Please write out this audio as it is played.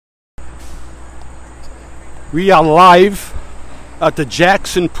We are live at the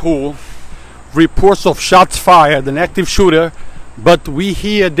Jackson pool. Reports of shots fired, an active shooter, but we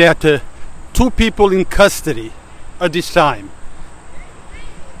hear that two people in custody at this time.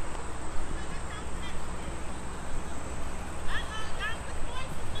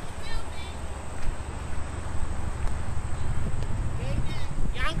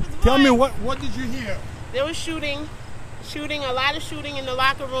 Tell me, what did you hear? There was shooting, a lot of shooting in the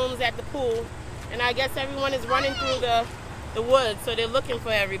locker rooms at the pool, and I guess everyone is running through the woods, so they're looking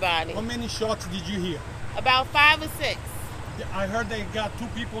for everybody. How many shots did you hear? About 5 or 6. I heard they got 2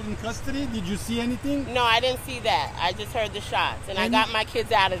 people in custody. Did you see anything? No, I didn't see that. I just heard the shots, and I got my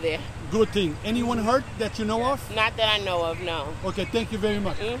kids out of there. Good thing. Anyone hurt that you know of? Not that I know of, no. Okay, thank you very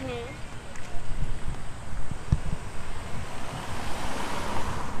much.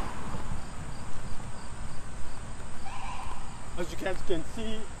 As you guys can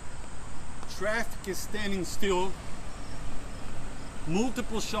see, traffic is standing still.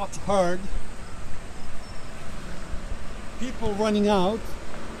 Multiple shots heard. People running out.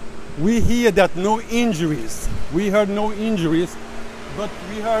 We hear that no injuries. We heard no injuries, but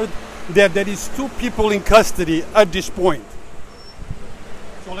we heard that there is 2 people in custody at this point.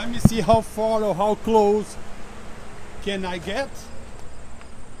 So let me see how far or how close can I get.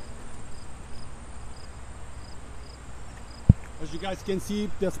 As you guys can see,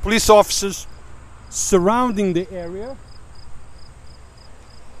 there's police officers surrounding the area.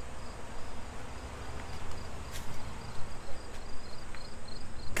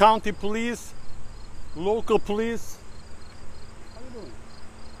 County police, local police. How you doing?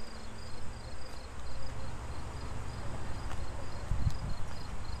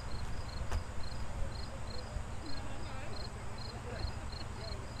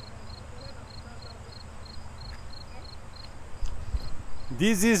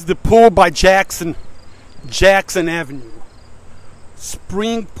 This is the pool by Jackson Avenue.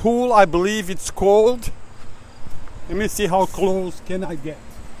 Spring pool, I believe it's called. Let me see how close can I get.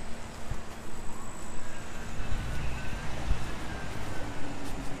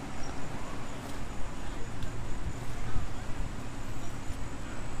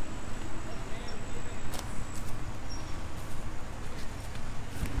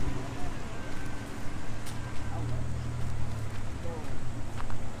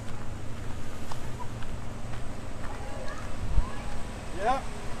 Yeah.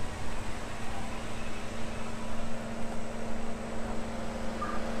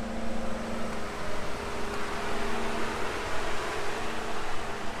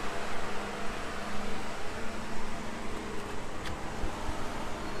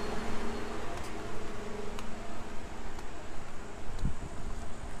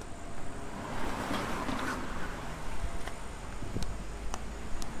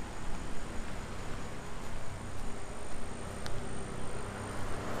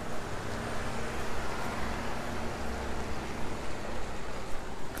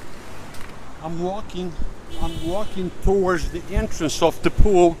 I'm walking towards the entrance of the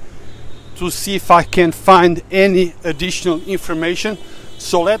pool to see if I can find any additional information.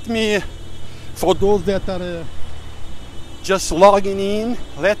 So let me, for those that are just logging in,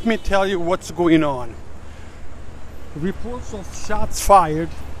 let me tell you what's going on. Reports of shots fired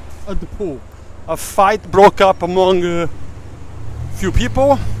at the pool. A fight broke up among a few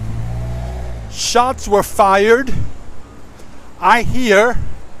people. Shots were fired. I hear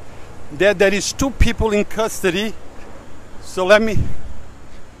that there is 2 people in custody. So let me.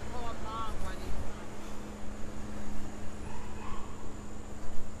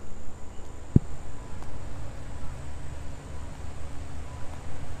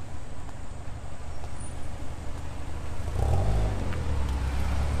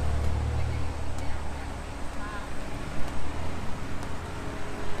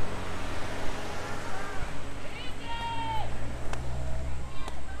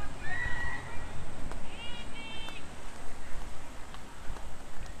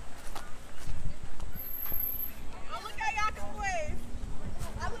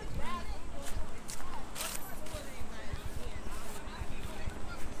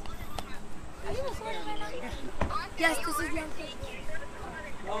 Yes, this is Yonkers.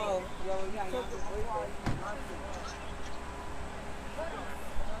 Oh,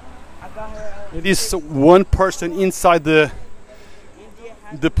 It is one person inside the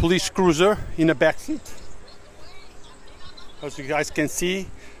police cruiser in the back seat. As you guys can see,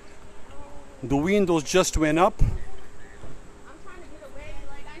 the windows just went up.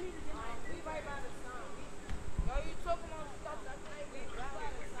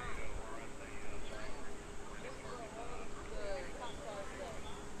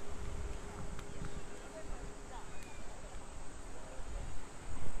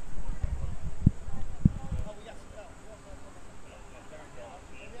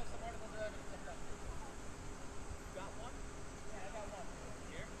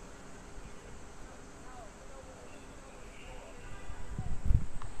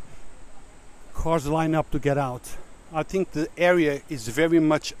 cars line up to get out. I think the area is very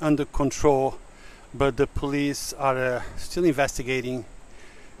much under control, but the police are still investigating.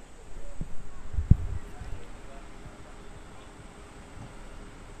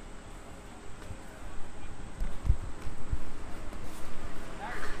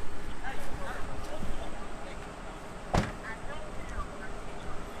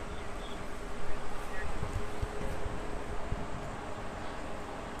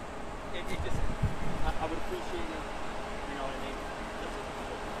 I would appreciate it, you know what I mean?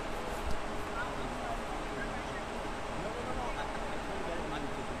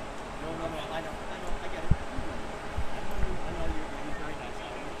 No, I know, I get it. I know you're very nice.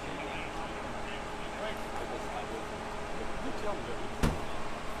 You tell me.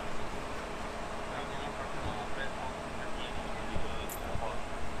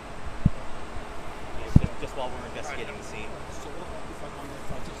 Just while we're investigating the scene. So what if I'm on that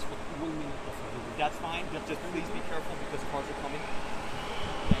side just with 1 minute of a video? That's fine. Just please be careful because cars are coming.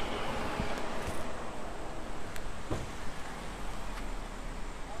 Thank you.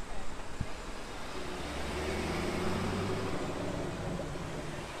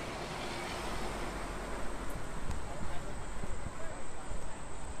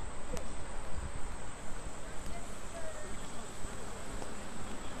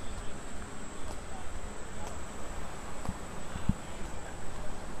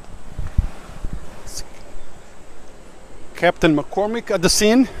 Captain McCormick at the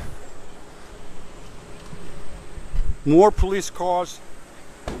scene. More police cars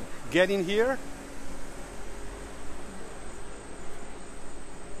getting here.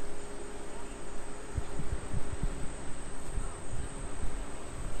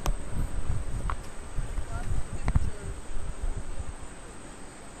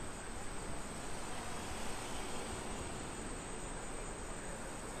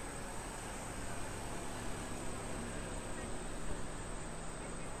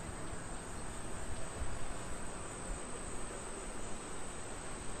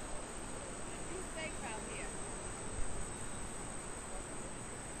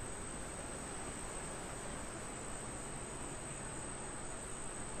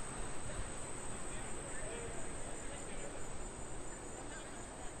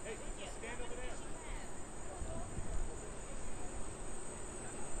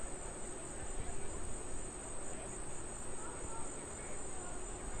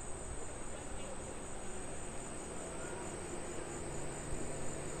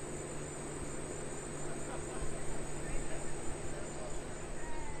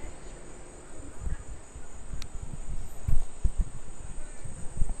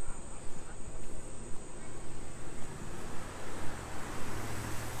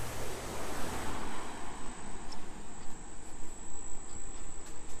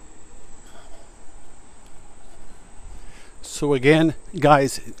 So again,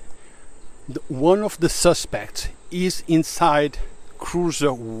 guys, one of the suspects is inside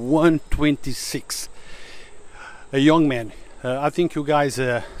Cruiser 126. A young man. I think you guys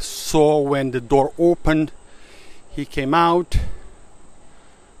saw when the door opened. He came out.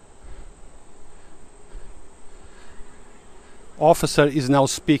 Officer is now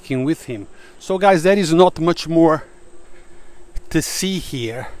speaking with him. So guys, there is not much more to see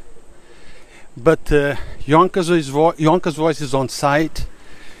here. But Yonkers voice is on site.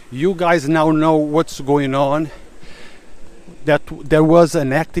 You guys now know what's going on. That there was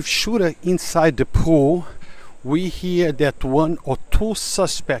an active shooter inside the pool. We hear that 1 or 2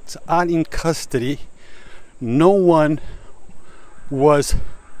 suspects are in custody. No one was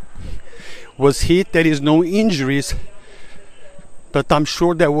hit. There is no injuries. But I'm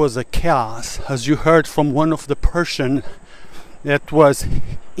sure there was a chaos, as you heard from one of the person that was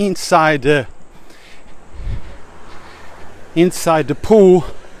inside the pool.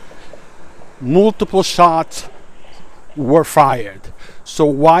 Multiple shots were fired. So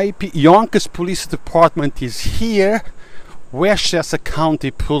Yonkers Police Department is here. Westchester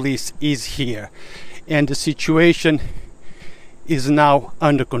County Police is here. And the situation is now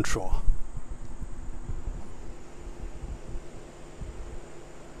under control.